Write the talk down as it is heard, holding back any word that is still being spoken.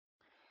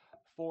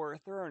For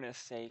thoroughness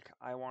sake,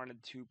 I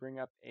wanted to bring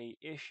up a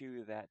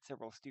issue that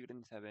several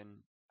students have been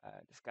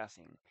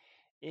discussing.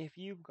 If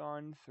you've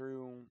gone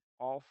through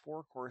all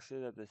 4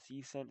 courses of the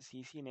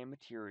CCNA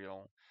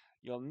material,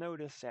 you'll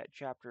notice that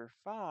Chapter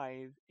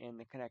 5 in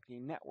the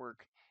connecting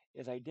network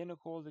is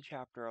identical to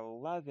Chapter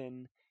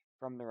 11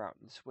 from the route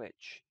and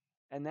switch,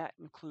 and that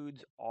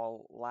includes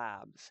all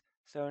labs.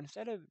 So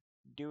instead of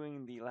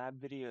doing the lab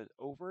videos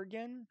over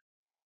again,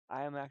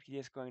 I am actually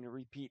just going to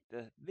repeat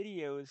the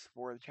videos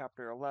for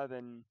Chapter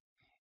 11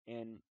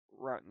 in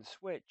route and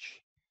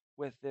switch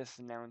with this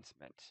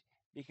announcement.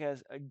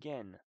 Because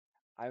again,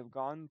 I've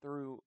gone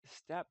through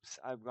steps,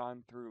 I've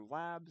gone through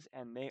labs,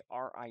 and they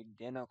are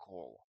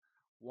identical.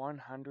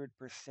 100%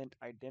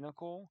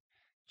 identical.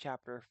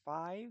 Chapter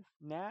 5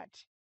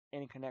 NAT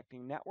in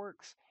connecting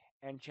networks,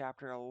 and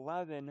Chapter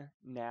 11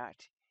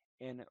 NAT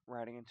in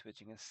routing and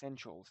switching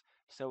essentials.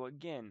 So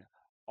again,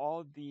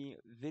 all the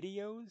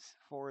videos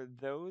for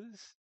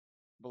those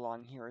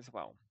belong here as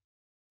well.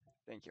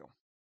 Thank you.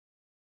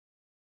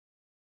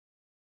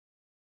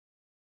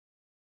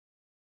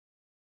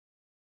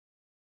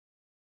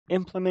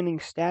 Implementing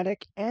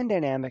static and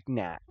dynamic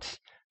NAT.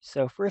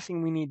 So first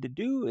thing we need to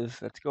do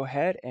is let's go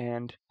ahead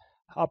and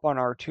hop on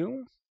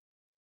R2.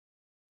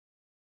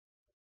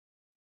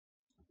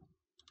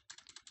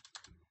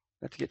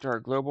 Let's get to our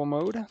global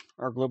mode,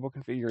 our global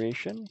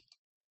configuration.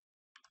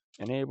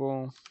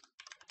 Enable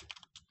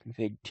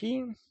config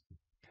T.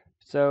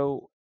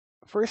 So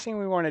first thing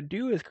we want to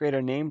do is create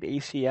a named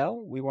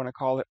ACL. We want to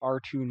call it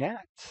R2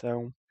 NAT.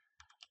 So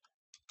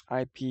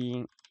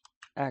IP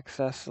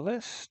access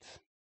list.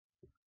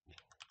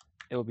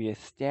 It will be a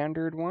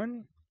standard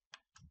one,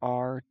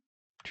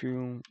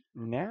 R2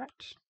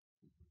 NAT.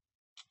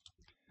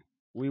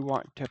 We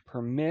want to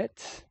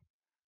permit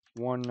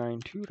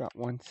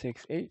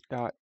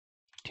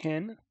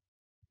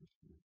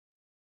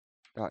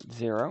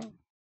 192.168.10.0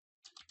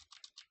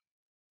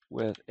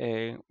 with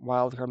a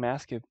wildcard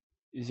mask of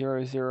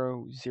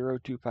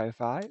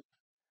 000255.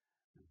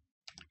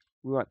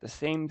 We want the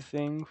same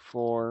thing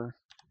for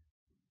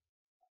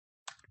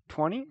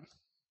 20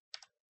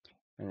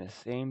 and the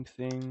same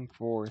thing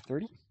for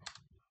 30.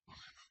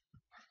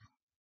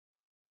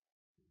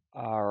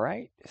 All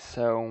right,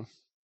 so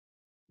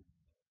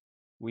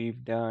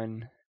we've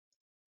done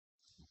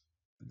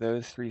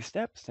those 3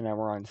 steps, and now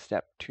we're on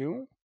step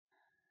 2.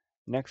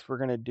 Next we're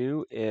going to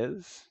do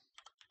is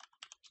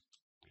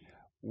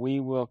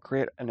we will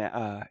create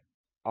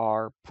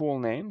our pool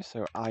name,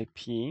 so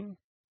IP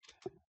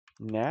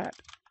NAT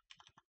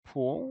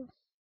pool.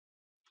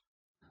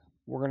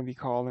 We're going to be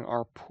calling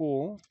our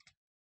pool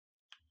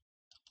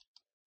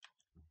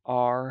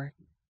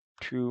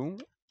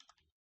R2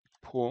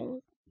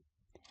 pool,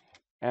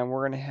 and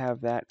we're going to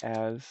have that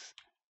as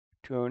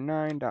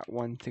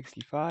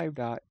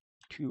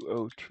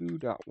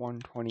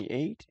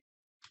 209.165.202.128.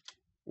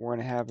 We're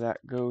going to have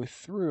that go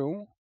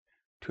through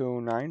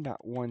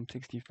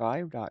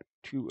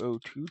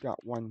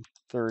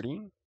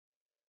 209.165.202.130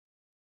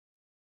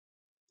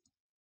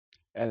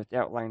 as it's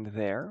outlined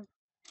there.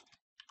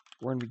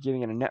 We're going to be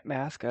giving it a net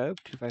mask of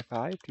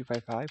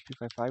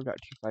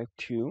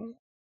 255.255.252.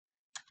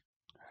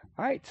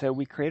 All right, so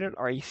we created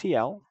our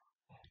ACL,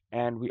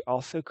 and we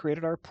also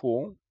created our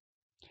pool.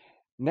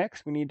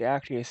 Next, we need to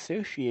actually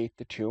associate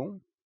the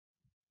two.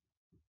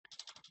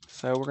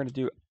 So we're going to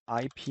do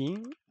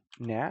IP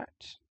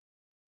NAT.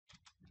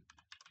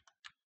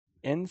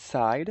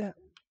 Inside,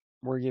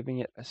 we're giving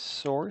it a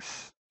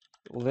source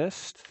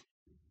list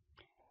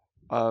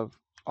of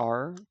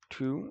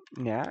R2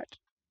 NAT.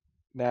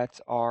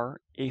 That's our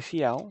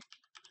ACL.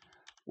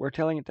 We're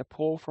telling it to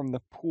pull from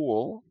the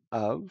pool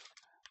of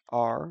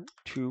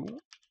R2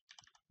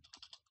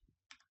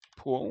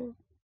 pool.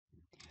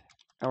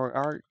 And we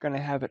are going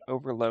to have it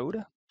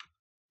overload.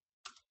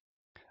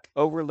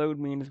 Overload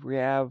means we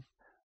have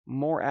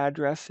more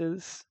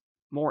addresses,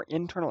 more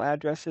internal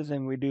addresses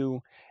than we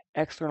do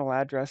external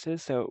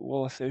addresses, so it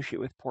will associate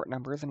with port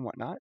numbers and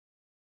whatnot.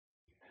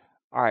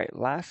 All right,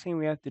 last thing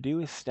we have to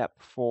do is step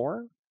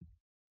 4.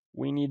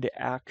 We need to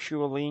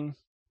actually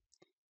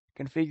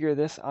configure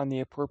this on the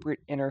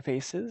appropriate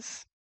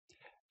interfaces.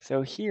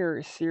 So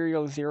here,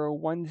 serial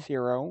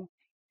 010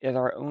 is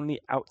our only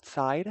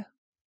outside.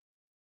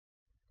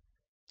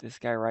 This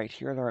guy right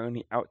here is our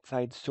only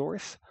outside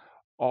source.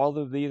 All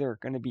of these are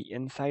going to be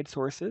inside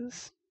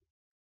sources.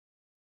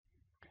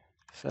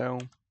 So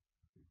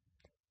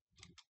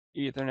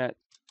Ethernet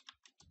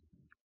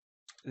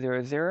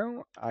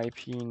 00,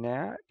 IP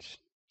NAT,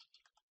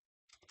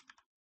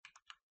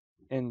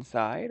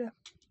 inside,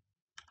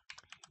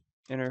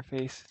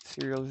 interface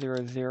serial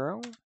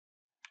 00,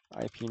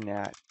 IP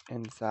NAT,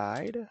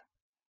 inside,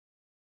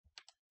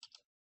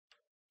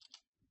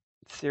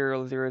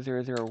 serial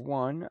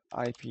 0001,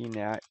 IP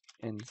NAT,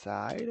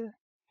 inside.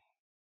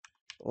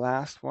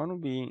 Last one will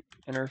be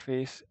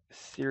interface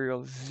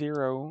serial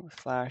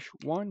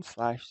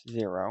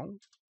 0/1/0,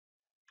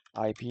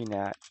 IP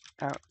NAT,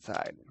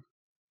 outside.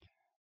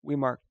 We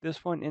mark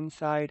this one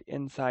inside,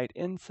 inside,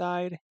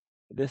 inside.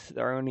 This is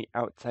our only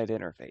outside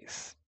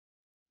interface.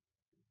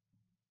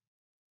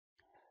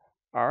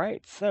 All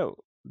right, so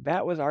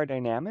that was our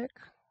dynamic.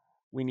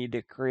 We need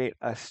to create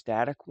a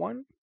static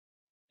one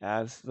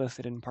as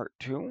listed in part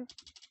 2.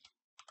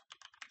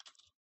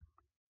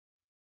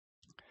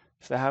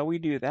 So how we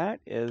do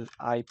that is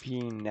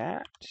IP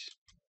NAT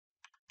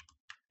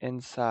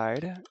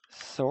inside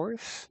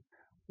source.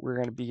 We're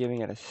going to be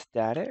giving it a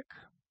static.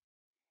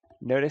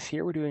 Notice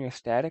here we're doing a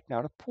static,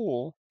 not a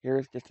pool.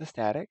 Here's just a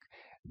static.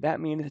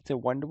 That means it's a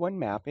one-to-one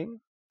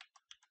mapping.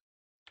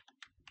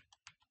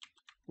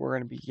 We're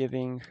going to be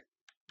giving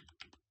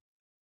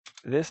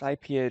this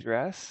IP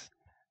address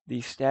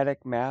the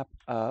static map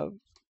of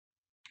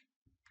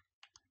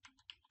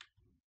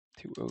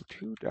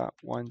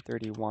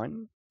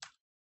 202.131.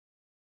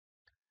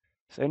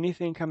 So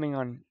anything coming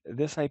on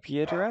this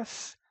IP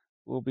address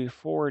will be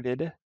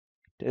forwarded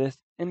to this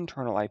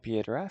internal IP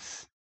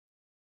address.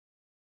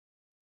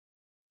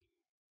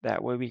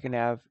 That way we can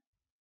have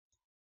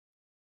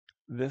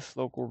this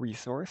local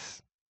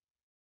resource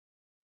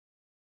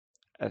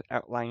as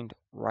outlined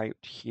right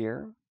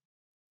here.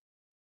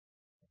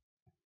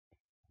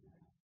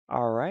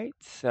 All right,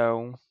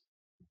 so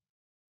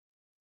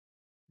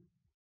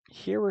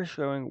here we're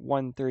showing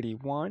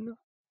 131.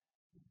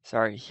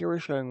 Sorry, here we're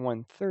showing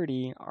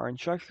 130. Our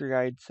instructor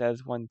guide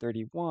says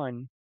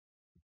 131.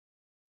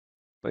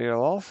 But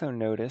you'll also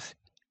notice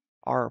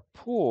our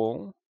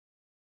pool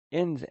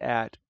ends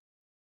at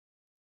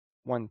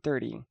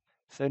 130.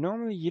 So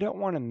normally you don't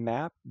want to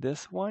map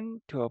this one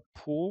to a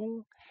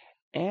pool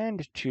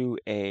and to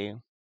a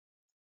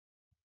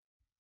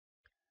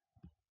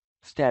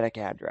static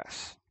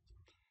address.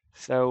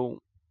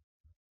 So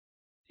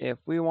if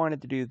we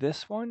wanted to do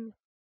this one,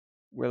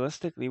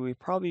 realistically, we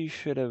probably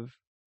should have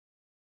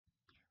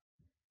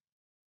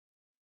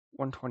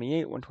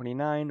 128,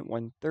 129,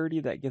 130.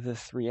 That gives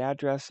us 3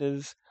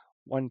 addresses.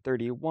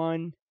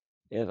 131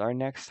 is our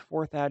next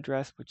 4th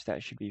address, which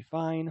that should be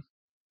fine.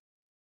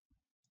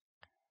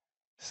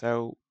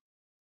 So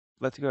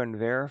let's go and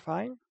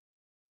verify.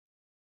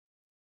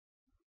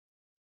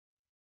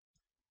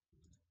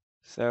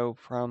 So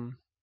from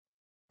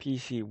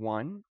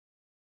PC1,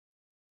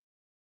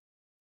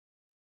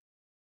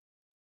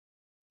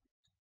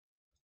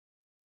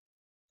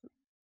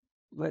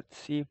 let's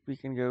see if we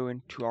can go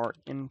into our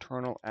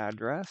internal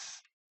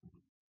address.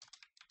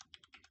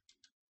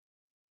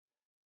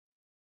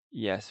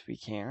 Yes, we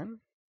can.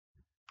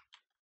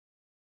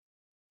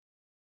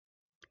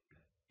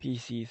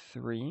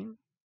 PC3.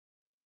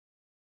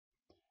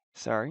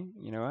 Sorry,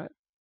 you know what?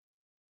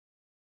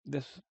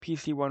 This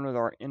PC1 was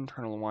our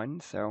internal one,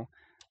 so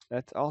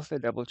let's also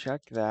double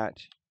check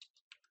that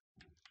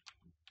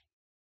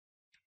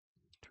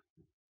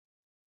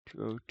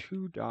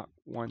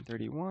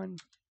 202.131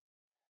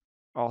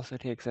 also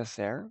takes us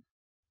there,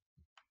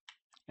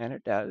 and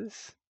it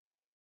does.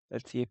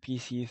 Let's see if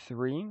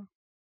PC3,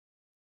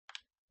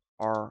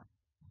 our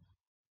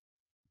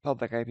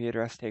public IP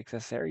address, takes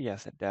us there.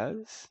 Yes, it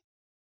does.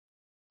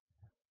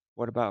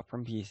 What about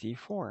from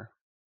PC4?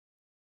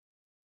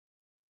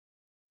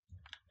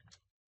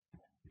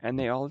 And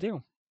they all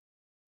do.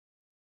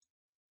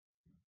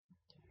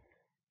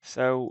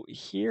 So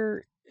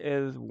here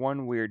is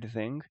one weird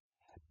thing.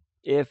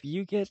 If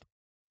you get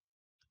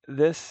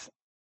this,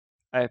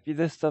 if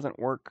this doesn't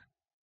work,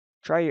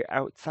 try your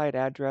outside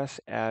address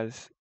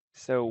as,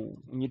 so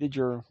when you did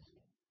your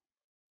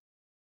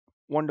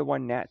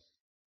one-to-one NAT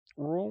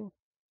rule,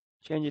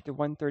 change it to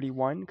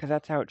 131, because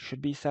that's how it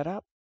should be set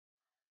up,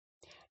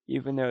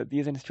 even though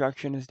these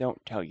instructions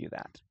don't tell you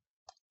that.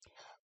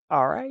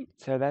 All right,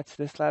 so that's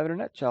this lab in a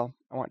nutshell.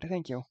 I want to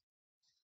thank you.